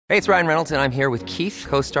Hey, it's Ryan Reynolds, and I'm here with Keith,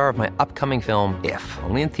 co-star of my upcoming film, If,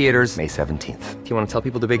 only in theaters May 17th. Do you want to tell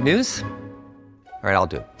people the big news? All right, I'll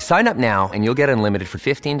do it. Sign up now and you'll get unlimited for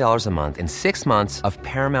 $15 a month and 6 months of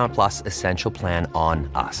Paramount Plus Essential Plan on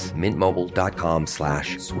us.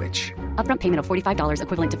 MintMobile.com/switch. Upfront payment of $45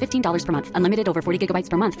 equivalent to $15 per month. Unlimited over 40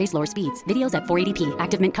 gigabytes per month. Face lower speeds. Videos at 480p.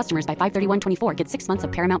 Active Mint customers by 531.24 get 6 months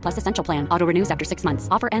of Paramount Plus Essential Plan. Auto renews after 6 months.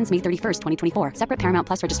 Offer ends May 31st, 2024. Separate Paramount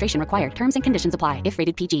Plus registration required. Terms and conditions apply if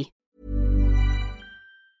rated PG.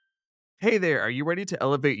 Hey there, are you ready to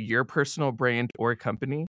elevate your personal brand or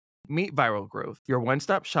company? Meet Viral Growth, your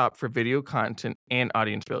one-stop shop for video content and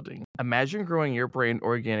audience building. Imagine growing your brand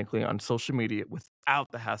organically on social media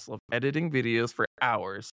without the hassle of editing videos for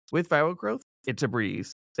hours. With Viral Growth, it's a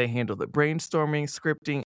breeze. They handle the brainstorming,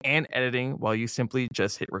 scripting, and editing while you simply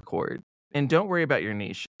just hit record. And don't worry about your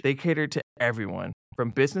niche. They cater to everyone,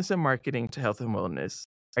 from business and marketing to health and wellness.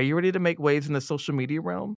 Are you ready to make waves in the social media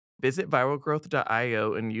realm? Visit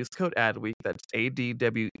viralgrowth.io and use code ADWEEK, that's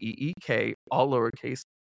ADWEEK, all lowercase,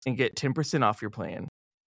 and get 10% off your plan.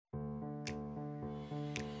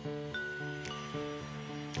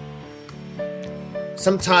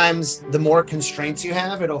 Sometimes the more constraints you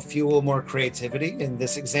have, it'll fuel more creativity. In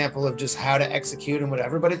this example of just how to execute and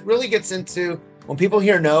whatever, but it really gets into when people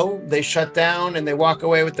hear no, they shut down and they walk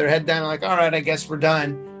away with their head down like, all right, I guess we're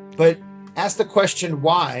done. But ask the question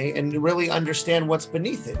why and really understand what's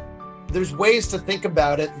beneath it. There's ways to think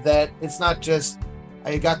about it that it's not just,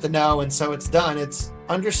 I got the no and so it's done. It's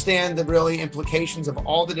understand the really implications of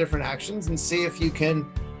all the different actions and see if you can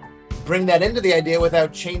bring that into the idea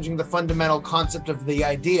without changing the fundamental concept of the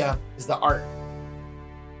idea is the art.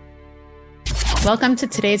 Welcome to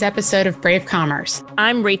today's episode of Brave Commerce.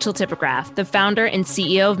 I'm Rachel Tipograph, the founder and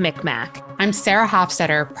CEO of Micmac. I'm Sarah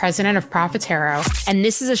Hofstetter, president of Profitero. And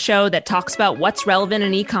this is a show that talks about what's relevant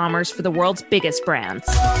in e-commerce for the world's biggest brands.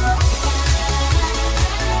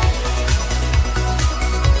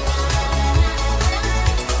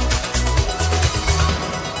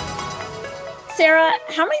 Sarah,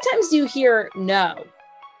 how many times do you hear no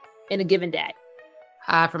in a given day?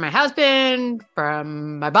 From my husband,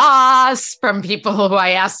 from my boss, from people who I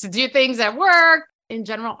ask to do things at work. In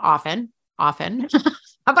general, often. How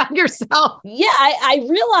about yourself? Yeah, I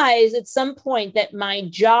realize at some point that my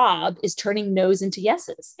job is turning no's into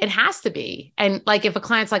yeses. It has to be. And like if a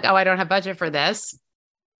client's like, oh, I don't have budget for this.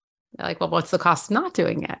 They're like, well, what's the cost of not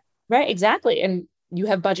doing it? Right, exactly. And you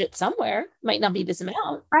have budget somewhere. Might not be this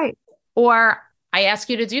amount. Right. Or I ask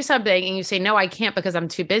you to do something and you say, no, I can't because I'm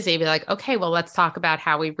too busy. Be like, okay, well, let's talk about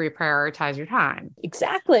how we reprioritize your time.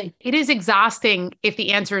 Exactly. It is exhausting if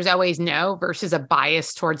the answer is always no versus a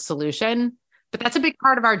bias towards solution. But that's a big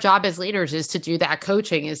part of our job as leaders is to do that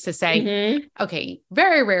coaching is to say, okay,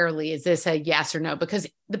 very rarely is this a yes or no, because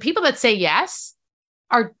the people that say yes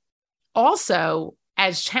are also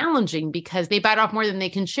as challenging because they bite off more than they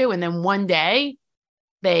can chew. And then one day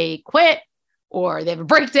they quit or they have a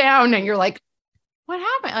breakdown and you're like, what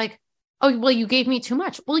happened? Like, oh, well, you gave me too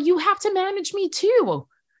much. Well, you have to manage me too.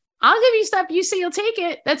 I'll give you stuff. You say you'll take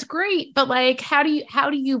it. That's great. But like, how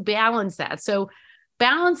do you balance that? So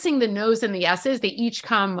balancing the no's and the yeses, they each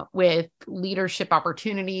come with leadership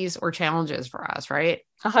opportunities or challenges for us, right?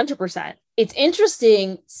 100%. It's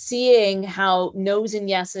interesting seeing how no's and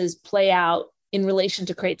yeses play out in relation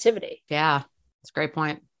to creativity. Yeah, that's a great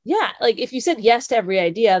point. Yeah. Like if you said yes to every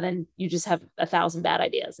idea, then you just have 1,000 bad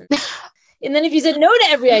ideas. And then if you said no to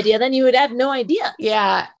every idea, then you would have no idea.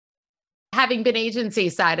 Yeah. Having been agency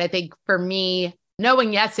side, I think for me,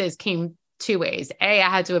 knowing yeses came two ways. A, I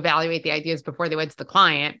had to evaluate the ideas before they went to the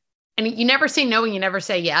client. And you never say no and you never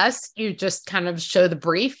say yes. You just kind of show the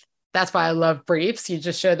brief. That's why I love briefs. You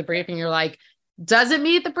just show the brief and you're like, does it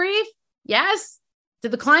meet the brief? Yes. Did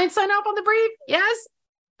the client sign up on the brief? Yes.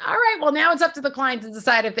 All right. Well, now it's up to the client to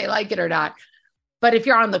decide if they like it or not. But if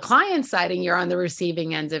you're on the client side and you're on the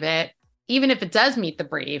receiving end of it, even if it does meet the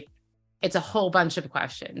brief, it's a whole bunch of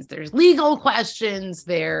questions. There's legal questions,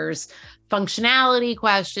 there's functionality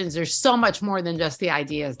questions. There's so much more than just the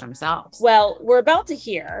ideas themselves. Well, we're about to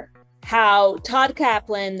hear how Todd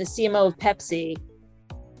Kaplan, the CMO of Pepsi,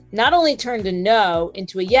 not only turned a no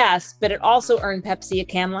into a yes, but it also earned Pepsi a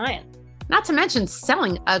Cannes Lion. Not to mention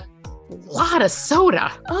selling a lot of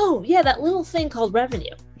soda. Oh, yeah, that little thing called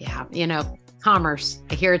revenue. Yeah, commerce.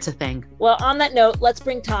 I hear it's a thing. Well, on that note, let's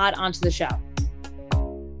bring Todd onto the show.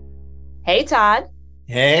 Hey, Todd.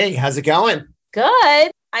 Hey, how's it going?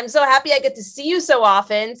 Good. I'm so happy I get to see you so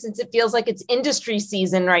often since it feels like it's industry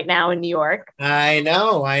season right now in New York. I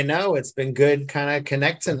know. It's been good kind of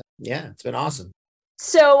connecting. Yeah, it's been awesome.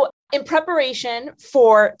 So in preparation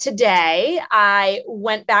for today, I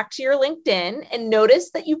went back to your LinkedIn and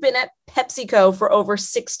noticed that you've been at PepsiCo for over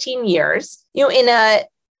 16 years. You know, in a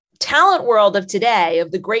talent world of today, of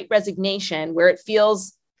the great resignation, where it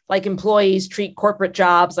feels like employees treat corporate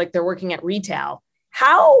jobs like they're working at retail,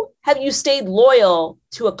 how have you stayed loyal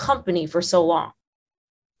to a company for so long?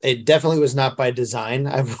 It definitely was not by design.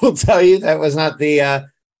 I will tell you that was not the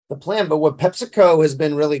plan. But what PepsiCo has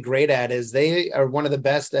been really great at is they are one of the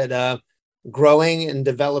best at growing and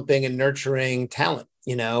developing and nurturing talent,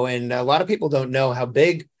 you know, and a lot of people don't know how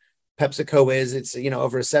big PepsiCo is. It's, you know,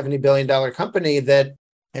 over a $70 billion company that,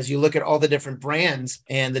 as you look at all the different brands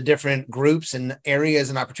and the different groups and areas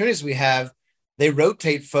and opportunities we have, they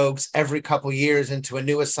rotate folks every couple of years into a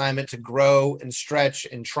new assignment to grow and stretch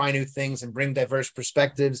and try new things and bring diverse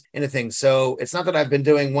perspectives into things. So it's not that I've been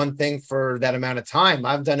doing one thing for that amount of time.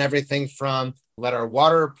 I've done everything from led our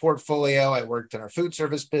water portfolio. I worked in our food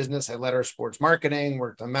service business. I led our sports marketing,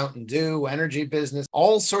 worked on Mountain Dew, energy business,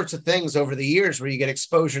 all sorts of things over the years where you get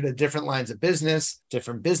exposure to different lines of business,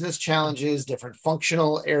 different business challenges, different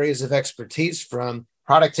functional areas of expertise, from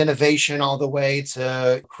product innovation all the way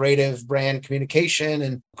to creative brand communication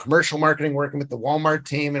and commercial marketing, working with the Walmart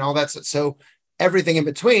team and all that. So everything in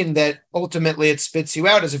between, that ultimately it spits you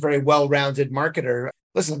out as a very well-rounded marketer.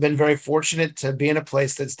 Listen, I've been very fortunate to be in a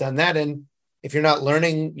place that's done that. And if you're not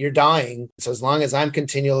learning, you're dying. So as long as I'm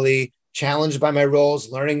continually challenged by my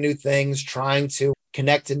roles, learning new things, trying to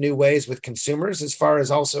connect in new ways with consumers, as far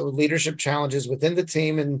as also leadership challenges within the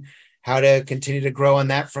team and how to continue to grow on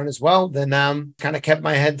that front as well, then kind of kept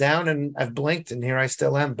my head down and I've blinked and here I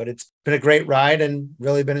still am. But it's been a great ride and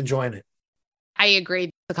really been enjoying it. I agree.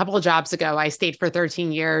 A couple of jobs ago, I stayed for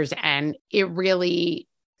 13 years and it really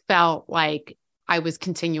felt like I was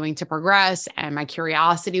continuing to progress and my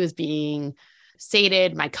curiosity was being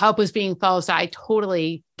sated. My cup was being full. So I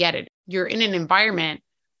totally get it. You're in an environment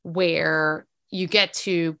where you get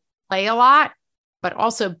to play a lot, but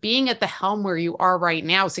also being at the helm where you are right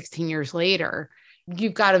now, 16 years later,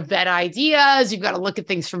 you've got to vet ideas. You've got to look at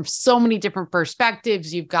things from so many different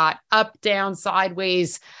perspectives. You've got up, down,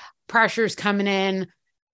 sideways, pressures coming in.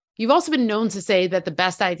 You've also been known to say that the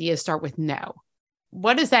best ideas start with no.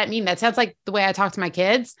 What does that mean? That sounds like the way I talk to my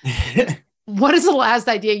kids. What is the last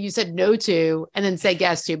idea you said no to and then say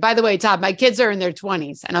yes to? By the way, Todd, my kids are in their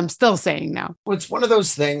 20s and I'm still saying no. Well, it's one of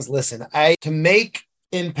those things. Listen, to make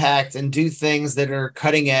impact and do things that are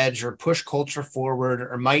cutting edge or push culture forward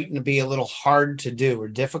or might be a little hard to do or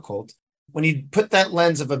difficult, when you put that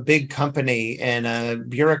lens of a big company and a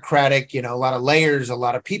bureaucratic, you know, a lot of layers, a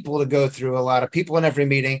lot of people to go through, a lot of people in every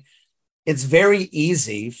meeting, it's very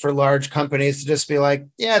easy for large companies to just be like,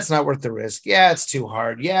 yeah, it's not worth the risk. Yeah, it's too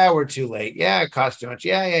hard. Yeah, we're too late. Yeah, it costs too much.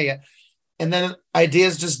 Yeah. And then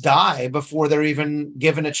ideas just die before they're even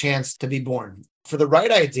given a chance to be born. For the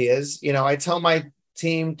right ideas, you know, I tell my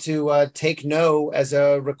team to take no as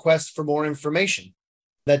a request for more information.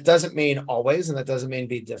 That doesn't mean always, and that doesn't mean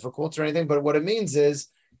be difficult or anything, but what it means is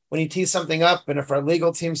when you tee something up and if our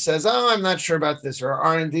legal team says, oh, I'm not sure about this, or our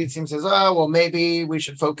R&D team says, oh, well, maybe we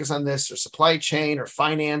should focus on this, or supply chain or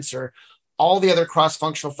finance or all the other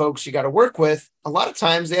cross-functional folks you got to work with, a lot of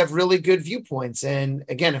times they have really good viewpoints. And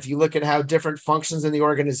again, if you look at how different functions in the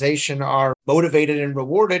organization are motivated and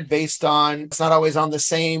rewarded based on, it's not always on the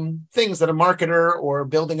same things that a marketer or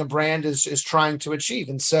building a brand is trying to achieve.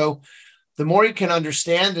 And so the more you can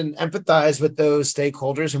understand and empathize with those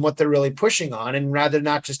stakeholders and what they're really pushing on, and rather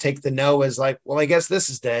not just take the no as like, well, I guess this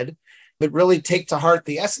is dead, but really take to heart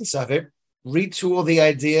the essence of it, retool the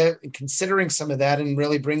idea, and considering some of that and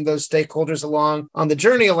really bring those stakeholders along on the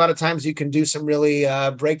journey. A lot of times you can do some really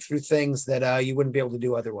breakthrough things that you wouldn't be able to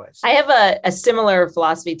do otherwise. I have a similar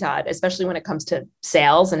philosophy, Todd, especially when it comes to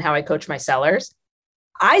sales and how I coach my sellers.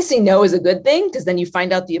 I see no as a good thing because then you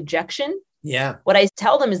find out the objection. Yeah. What I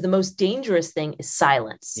tell them is the most dangerous thing is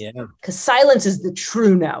silence. Yeah. Because silence is the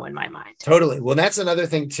true no in my mind. Totally. Well, that's another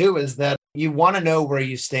thing too, is that you want to know where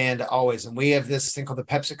you stand always. And we have this thing called the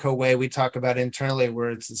PepsiCo way we talk about internally, where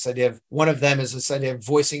it's this idea of, one of them is this idea of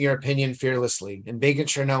voicing your opinion fearlessly and making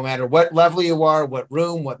sure no matter what level you are, what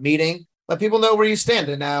room, what meeting, let people know where you stand.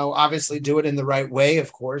 And now obviously do it in the right way,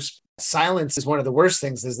 of course. Silence is one of the worst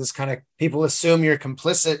things, is this kind of, people assume you're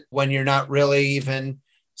complicit when you're not really even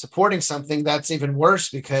supporting something. That's even worse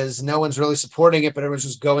because no one's really supporting it, but everyone's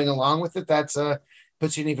just going along with it. That's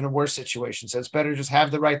puts you in even a worse situation. So it's better to just have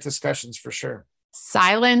the right discussions for sure.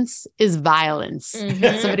 Silence is violence.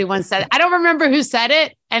 Mm-hmm. Somebody once said, I don't remember who said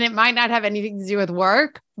it, and it might not have anything to do with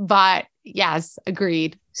work, but yes,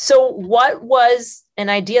 agreed. So what was an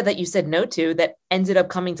idea that you said no to that ended up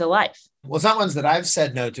coming to life? Well, it's not ones that I've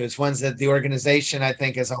said no to. It's ones that the organization, I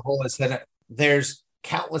think, as a whole has said. There's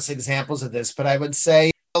countless examples of this, but I would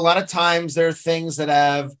say a lot of times there are things that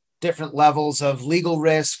have different levels of legal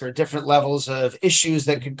risk or different levels of issues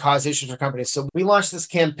that could cause issues for companies. So we launched this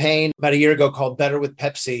campaign about a year ago called Better with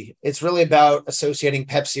Pepsi. It's really about associating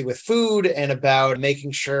Pepsi with food and about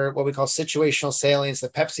making sure what we call situational salience,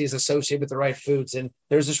 that Pepsi is associated with the right foods. And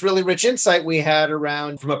there's this really rich insight we had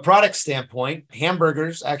around, from a product standpoint,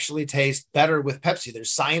 hamburgers actually taste better with Pepsi.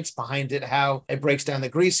 There's science behind it, how it breaks down the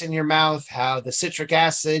grease in your mouth, how the citric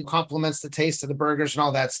acid complements the taste of the burgers and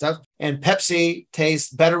all that stuff. And Pepsi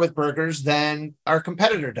tastes better with burgers than our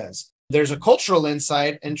competitor does. There's a cultural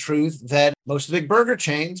insight and truth that most of the big burger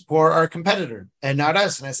chains pour our competitor and not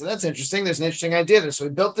us. And I said, that's interesting. There's an interesting idea there. So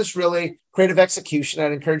we built this really creative execution.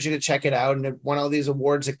 I'd encourage you to check it out. And it won all these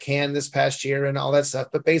awards at Cannes this past year and all that stuff.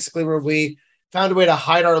 But basically where we found a way to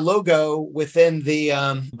hide our logo within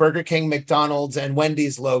the Burger King, McDonald's, and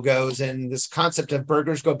Wendy's logos, and this concept of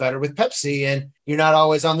burgers go better with Pepsi. And you're not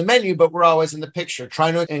always on the menu, but we're always in the picture,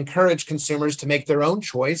 trying to encourage consumers to make their own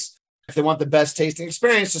choice. If they want the best tasting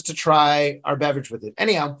experience, just to try our beverage with it.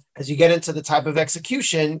 Anyhow, as you get into the type of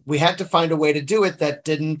execution, we had to find a way to do it that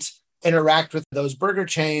didn't interact with those burger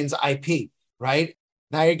chains' IP, right?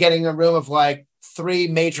 Now you're getting a room of like 3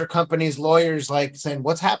 major companies, lawyers, like saying,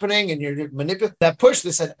 what's happening? And you're manipulating that push.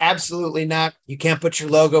 They said, absolutely not. You can't put your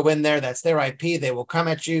logo in there. That's their IP. They will come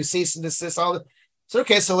at you, cease and desist, all that. So,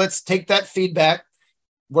 okay, so let's take that feedback,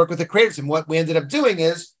 work with the creatives. And what we ended up doing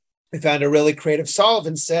is we found a really creative solve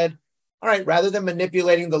and said, all right, rather than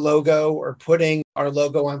manipulating the logo or putting our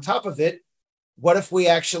logo on top of it, what if we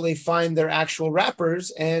actually find their actual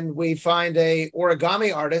wrappers and we find a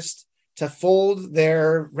origami artist to fold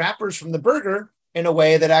their wrappers from the burger in a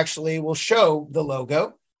way that actually will show the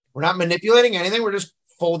logo. We're not manipulating anything. We're just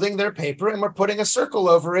folding their paper and we're putting a circle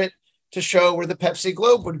over it to show where the Pepsi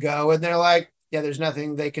globe would go. And they're like, yeah, there's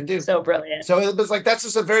nothing they can do. So brilliant. So it was like, that's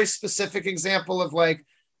just a very specific example of like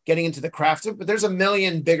getting into the craft of, but there's a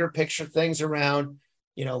million bigger picture things around,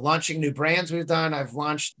 you know, launching new brands we've done. I've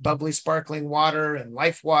launched Bubbly Sparkling Water and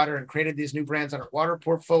Life Water and created these new brands on our water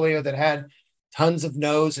portfolio that had tons of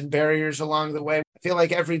no's and barriers along the way. I feel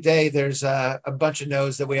like every day there's a bunch of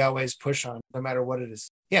no's that we always push on, no matter what it is.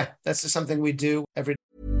 Yeah, that's just something we do every day.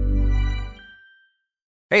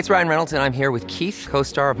 Hey, it's Ryan Reynolds, and I'm here with Keith,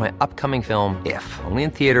 co-star of my upcoming film, If, only in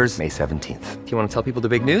theaters May 17th. Do you want to tell people the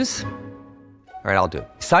big news? All right, I'll do it.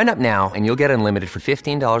 Sign up now and you'll get unlimited for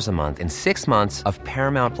 $15 a month and 6 months of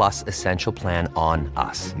Paramount Plus Essential Plan on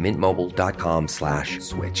us.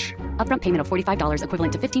 MintMobile.com/switch. Upfront payment of $45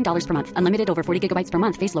 equivalent to $15 per month. Unlimited over 40 gigabytes per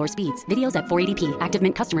month. Face lower speeds. Videos at 480p. Active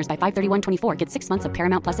Mint customers by 531.24 get 6 months of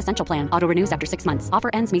Paramount Plus Essential Plan. Auto renews after 6 months. Offer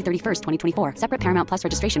ends May 31st, 2024. Separate Paramount Plus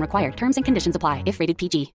registration required. Terms and conditions apply if rated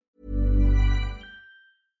PG.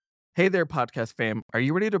 Hey there, podcast fam. Are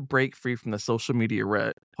you ready to break free from the social media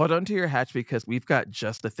rut? Hold on to your hatch because we've got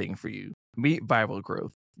just the thing for you. Meet Viral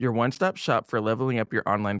Growth, your one-stop shop for leveling up your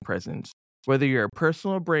online presence. Whether you're a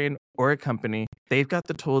personal brand or a company, they've got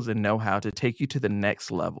the tools and know-how to take you to the next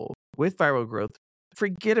level. With Viral Growth,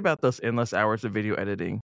 forget about those endless hours of video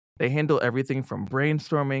editing. They handle everything from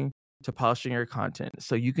brainstorming to polishing your content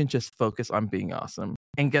so you can just focus on being awesome.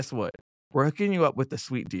 And guess what? We're hooking you up with a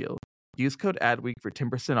sweet deal. Use code ADWEEK for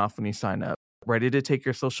 10% off when you sign up. Ready to take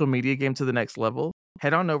your social media game to the next level?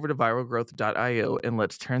 Head on over to viralgrowth.io and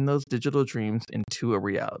let's turn those digital dreams into a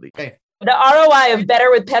reality. Hey. The ROI of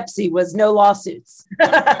Better with Pepsi was no lawsuits.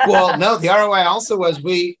 Well, no, the ROI also was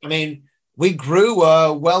we grew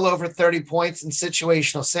well over 30 points in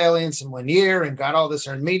situational salience in 1 year and got all this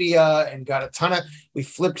earned media and got we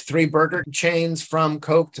flipped 3 burger chains from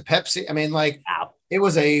Coke to Pepsi. Wow. It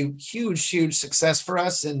was a huge, huge success for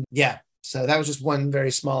us. And yeah, so that was just one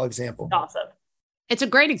very small example. Awesome. It's a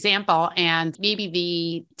great example. And maybe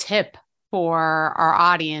the tip for our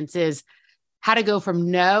audience is how to go from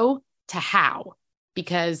no to how,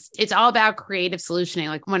 because it's all about creative solutioning.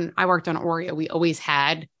 Like when I worked on Oreo, we always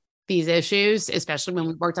had these issues, especially when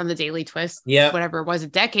we worked on the Daily Twist, whatever it was a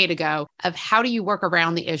decade ago, of how do you work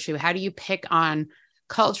around the issue? How do you pick on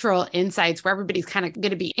cultural insights where everybody's kind of going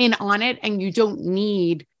to be in on it and you don't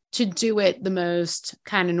need to do it the most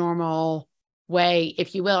kind of normal way,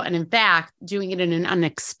 if you will. And in fact, doing it in an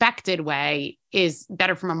unexpected way is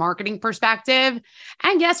better from a marketing perspective.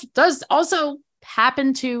 And yes, does also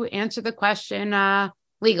happen to answer the question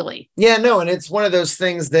legally. Yeah, no. And it's one of those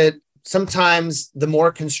things that sometimes the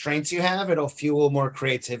more constraints you have, it'll fuel more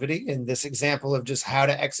creativity in this example of just how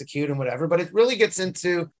to execute and whatever. But it really gets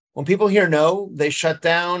into when people hear no, they shut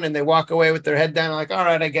down and they walk away with their head down like, all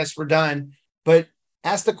right, I guess we're done. But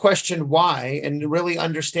ask the question why and really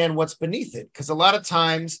understand what's beneath it. Because a lot of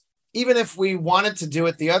times, even if we wanted to do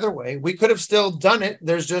it the other way, we could have still done it.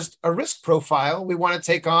 There's just a risk profile we want to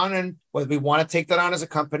take on. And whether we want to take that on as a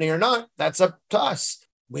company or not, that's up to us.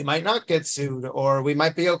 We might not get sued, or we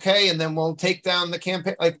might be okay, and then we'll take down the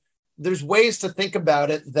campaign. Like, there's ways to think about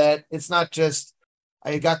it that it's not just,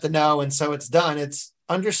 I got the no and so it's done. It's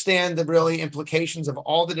understand the really implications of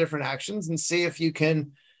all the different actions and see if you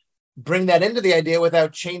can bring that into the idea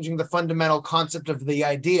without changing the fundamental concept of the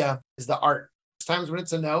idea is the art. There's times when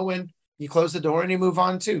it's a no and you close the door and you move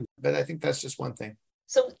on too. But I think that's just one thing.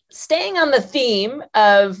 So staying on the theme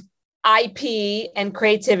of IP and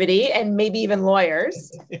creativity and maybe even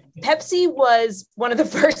lawyers, Pepsi was one of the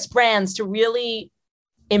first brands to really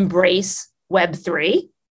embrace Web3.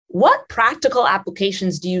 What practical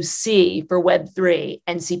applications do you see for Web3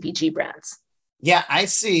 and CPG brands? Yeah, I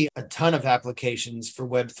see a ton of applications for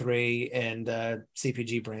Web3 and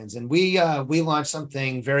CPG brands. And we launched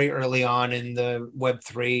something very early on in the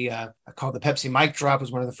Web3 called the Pepsi Mic Drop. It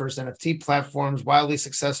was one of the first NFT platforms, wildly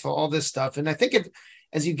successful, all this stuff. And I think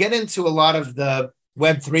as you get into a lot of the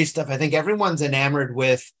Web3 stuff, I think everyone's enamored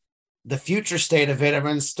with the future state of it.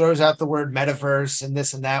 Everyone throws out the word metaverse and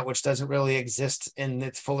this and that, which doesn't really exist in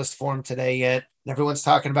its fullest form today yet. And everyone's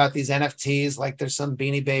talking about these NFTs like there's some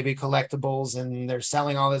Beanie Baby collectibles and they're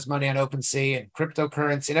selling all this money on OpenSea and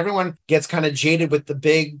cryptocurrency. And everyone gets kind of jaded with the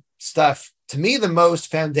big stuff. To me, the most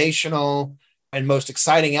foundational and most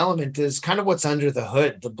exciting element is kind of what's under the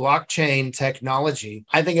hood. The blockchain technology,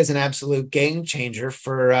 I think, is an absolute game changer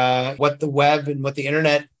for what the web and what the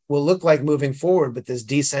internet will look like moving forward with this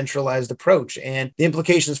decentralized approach. And the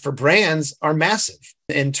implications for brands are massive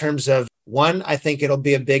in terms of, one, I think it'll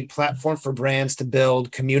be a big platform for brands to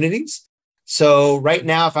build communities. So right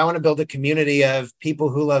now, if I want to build a community of people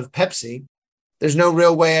who love Pepsi, there's no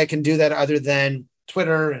real way I can do that other than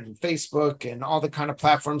Twitter and Facebook and all the kind of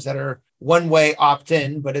platforms that are one-way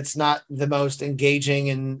opt-in, but it's not the most engaging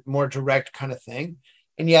and more direct kind of thing.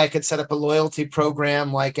 And yeah, I could set up a loyalty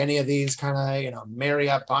program like any of these kind of,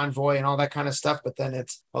 Marriott, Bonvoy and all that kind of stuff, but then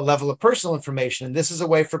it's a level of personal information. And this is a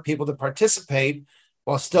way for people to participate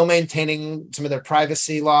while still maintaining some of their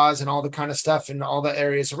privacy laws and all the kind of stuff and all the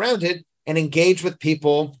areas around it, and engage with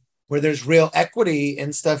people where there's real equity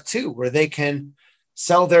and stuff too, where they can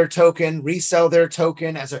sell their token, resell their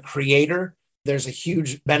token as a creator. There's a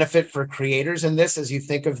huge benefit for creators in this as you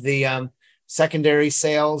think of the secondary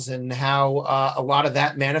sales and how a lot of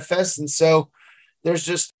that manifests. And so there's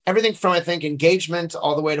just everything from, I think, engagement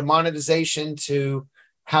all the way to monetization to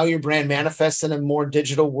how your brand manifests in a more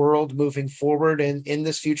digital world moving forward and in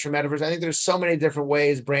this future metaverse. I think there's so many different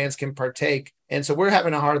ways brands can partake. And so we're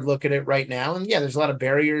having a hard look at it right now. And yeah, there's a lot of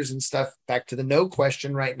barriers and stuff, back to the no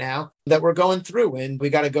question right now, that we're going through. And we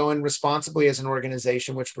got to go in responsibly as an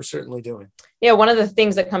organization, which we're certainly doing. Yeah, one of the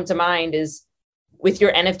things that come to mind is with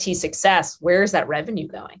your NFT success, where is that revenue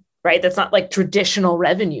going? Right? That's not like traditional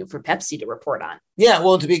revenue for Pepsi to report on. Yeah,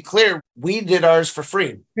 well, to be clear, we did ours for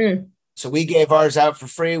free. So we gave ours out for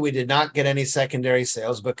free. We did not get any secondary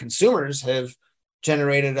sales, but consumers have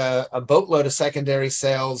generated a boatload of secondary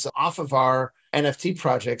sales off of our NFT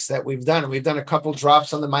projects that we've done. And we've done a couple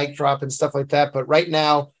drops on the mic drop and stuff like that. But right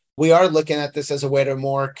now, we are looking at this as a way to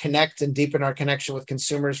more connect and deepen our connection with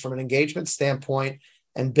consumers from an engagement standpoint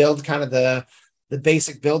and build kind of the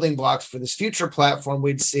basic building blocks for this future platform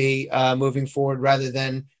we'd see moving forward, rather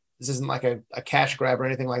than this isn't like a cash grab or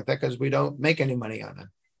anything like that, because we don't make any money on it.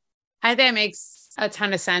 I think it makes a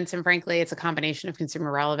ton of sense. And frankly, it's a combination of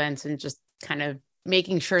consumer relevance and just kind of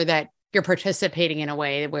making sure that you're participating in a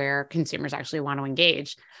way where consumers actually want to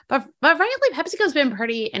engage. But frankly, PepsiCo's been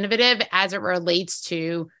pretty innovative as it relates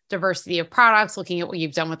to diversity of products, looking at what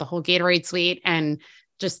you've done with the whole Gatorade suite and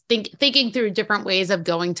just thinking through different ways of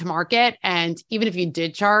going to market. And even if you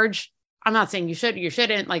did charge, I'm not saying you should, you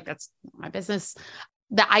shouldn't, like that's my business.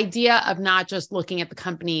 The idea of not just looking at the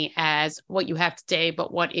company as what you have today,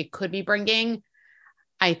 but what it could be bringing,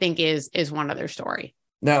 I think is one other story.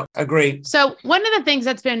 No, agree. So one of the things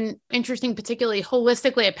that's been interesting, particularly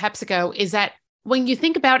holistically at PepsiCo, is that when you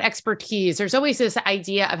think about expertise, there's always this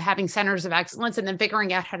idea of having centers of excellence and then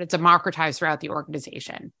figuring out how to democratize throughout the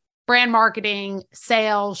organization. Brand marketing,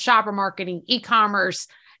 sales, shopper marketing, e-commerce.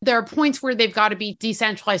 There are points where they've got to be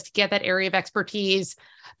decentralized to get that area of expertise.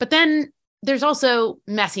 But then there's also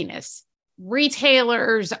messiness.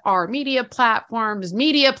 Retailers are media platforms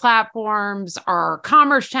are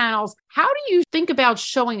commerce channels. How do you think about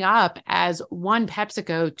showing up as one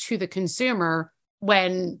PepsiCo to the consumer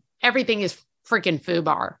when everything is freaking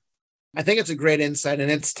FUBAR? I think it's a great insight,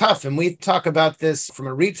 and it's tough. And we talk about this from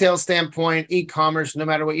a retail standpoint, e-commerce, no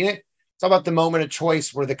matter what you need. It's all about the moment of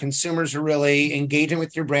choice where the consumers are really engaging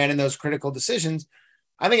with your brand in those critical decisions.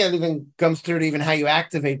 I think it even comes through to even how you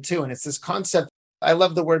activate too. And it's this concept. I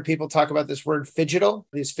love the word people talk about this word phygital,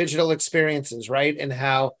 these phygital experiences, right? And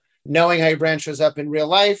how knowing how your brand shows up in real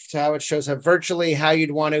life to how it shows up virtually, how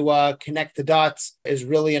you'd want to connect the dots is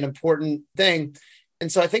really an important thing.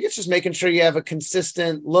 And so I think it's just making sure you have a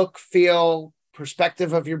consistent look, feel,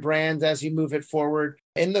 perspective of your brand as you move it forward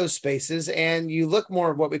in those spaces. And you look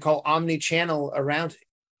more at what we call omni-channel around it.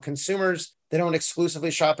 Consumers, they don't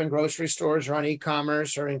exclusively shop in grocery stores or on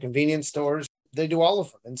e-commerce or in convenience stores. They do all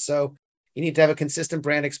of them. And so you need to have a consistent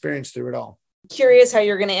brand experience through it all. Curious how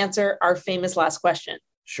you're going to answer our famous last question.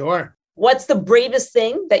 Sure. What's the bravest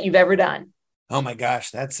thing that you've ever done? Oh my gosh,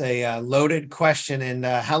 that's a loaded question. And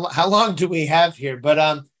how long do we have here? But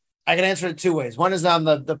I can answer it two ways. One is on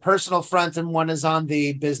the personal front and one is on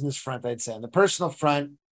the business front, I'd say. On the personal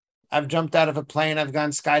front, I've jumped out of a plane. I've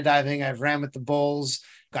gone skydiving. I've ran with the bulls,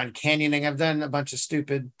 gone canyoning. I've done a bunch of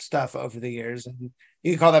stupid stuff over the years. And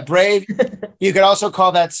you can call that brave. You could also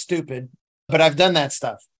call that stupid, but I've done that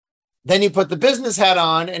stuff. Then you put the business hat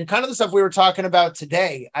on and kind of the stuff we were talking about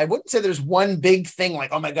today. I wouldn't say there's one big thing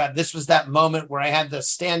like, oh my God, this was that moment where I had the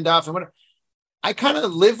standoff and whatever. I kind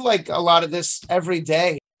of live like a lot of this every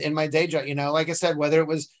day in my day job. Like I said, whether it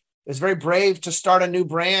was very brave to start new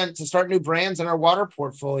brands in our water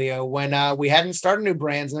portfolio when we hadn't started new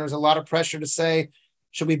brands. And there was a lot of pressure to say,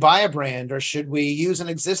 should we buy a brand or should we use an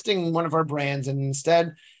existing one of our brands? And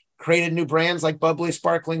instead created new brands like Bubbly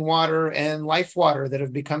Sparkling Water and Life Water that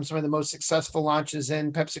have become some of the most successful launches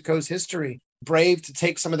in PepsiCo's history. Brave to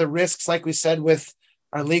take some of the risks, like we said, with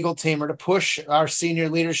our legal team or to push our senior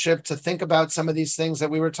leadership to think about some of these things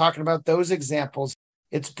that we were talking about, those examples.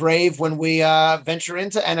 It's brave when we venture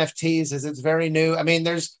into NFTs as it's very new. I mean,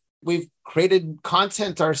 we've created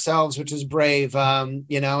content ourselves, which is brave,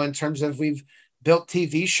 in terms of we've built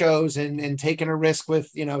TV shows and taken a risk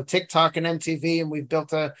with, TikTok and MTV. And we've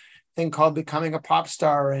built a thing called Becoming a Pop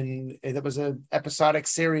Star. And that was an episodic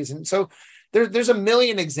series. And so there's a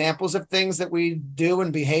million examples of things that we do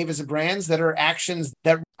and behave as a brands that are actions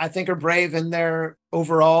that I think are brave in their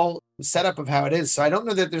overall setup of how it is. So I don't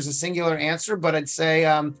know that there's a singular answer, but I'd say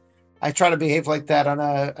I try to behave like that on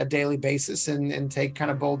a daily basis and take kind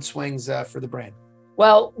of bold swings for the brand.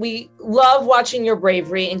 Well, we love watching your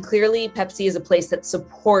bravery, and clearly Pepsi is a place that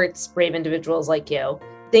supports brave individuals like you.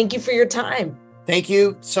 Thank you for your time. Thank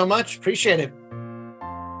you so much. Appreciate it.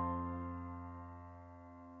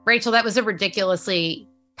 Rachel, that was a ridiculously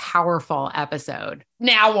powerful episode.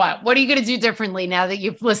 Now what? What are you going to do differently now that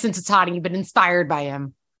you've listened to Todd and you've been inspired by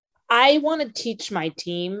him? I want to teach my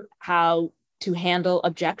team how to handle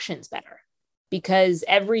objections better, because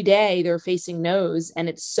every day they're facing no's, and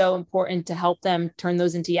it's so important to help them turn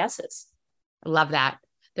those into yeses. I love that.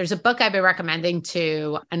 There's a book I've been recommending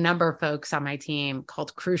to a number of folks on my team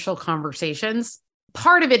called Crucial Conversations.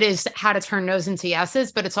 Part of it is how to turn no's into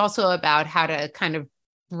yeses, but it's also about how to kind of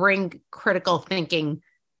bring critical thinking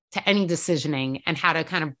to any decisioning and how to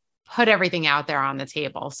kind of put everything out there on the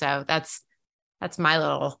table. So that's my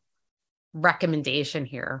little recommendation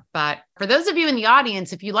here. But for those of you in the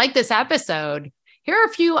audience, if you like this episode, here are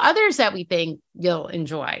a few others that we think you'll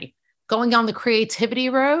enjoy. Going on the creativity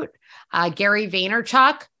road, Gary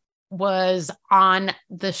Vaynerchuk was on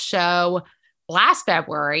the show last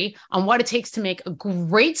February on what it takes to make a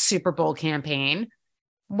great Super Bowl campaign.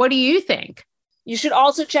 What do you think? You should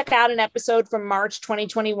also check out an episode from March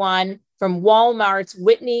 2021 from Walmart's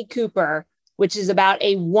Whitney Cooper, which is about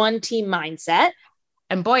a one-team mindset.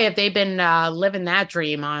 And boy, have they been living that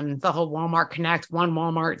dream on the whole Walmart Connect, one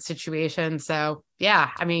Walmart situation. So yeah,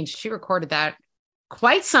 I mean, she recorded that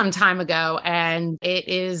quite some time ago, and it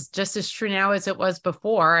is just as true now as it was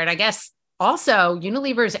before. And I guess also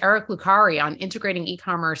Unilever's Eric Lucari on integrating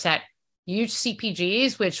e-commerce at huge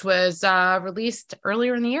CPGs, which was released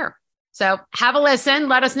earlier in the year. So have a listen.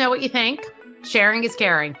 Let us know what you think. Sharing is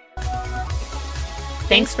caring.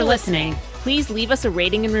 Thanks for listening. Please leave us a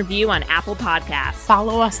rating and review on Apple Podcasts.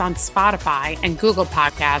 Follow us on Spotify and Google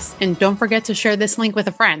Podcasts. And don't forget to share this link with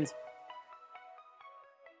a friend.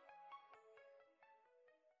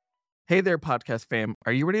 Hey there, podcast fam.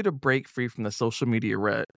 Are you ready to break free from the social media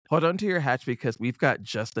rut? Hold on to your hatch because we've got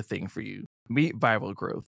just the thing for you. Meet Viral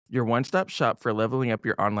Growth, your one-stop shop for leveling up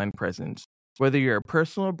your online presence. Whether you're a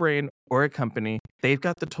personal brand or a company, they've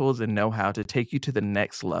got the tools and know-how to take you to the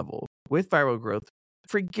next level. With Viral Growth,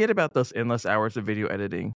 forget about those endless hours of video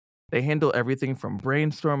editing. They handle everything from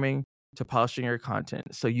brainstorming to polishing your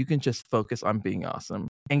content so you can just focus on being awesome.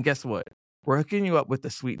 And guess what? We're hooking you up with a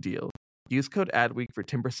sweet deal. Use code ADWEEK for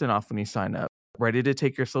 10% off when you sign up. Ready to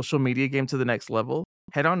take your social media game to the next level?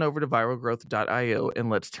 Head on over to viralgrowth.io and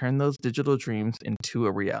let's turn those digital dreams into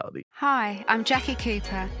a reality. Hi, I'm Jackie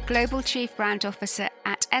Cooper, Global Chief Brand Officer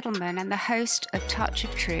at Edelman and the host of Touch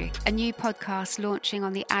of Truth, a new podcast launching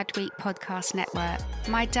on the Adweek Podcast Network.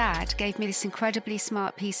 My dad gave me this incredibly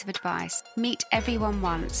smart piece of advice: meet everyone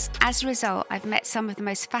once. As a result, I've met some of the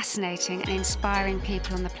most fascinating and inspiring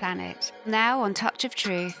people on the planet. Now on Touch of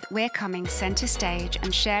Truth, we're coming center stage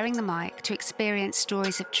and sharing the mic to experience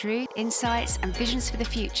stories of truth, insights, and visions for the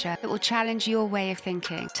future that will challenge your way of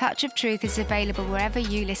thinking. Touch of Truth is available wherever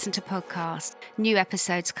you listen to podcasts. New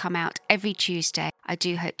episodes come out every Tuesday. I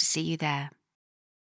do hope to see you there.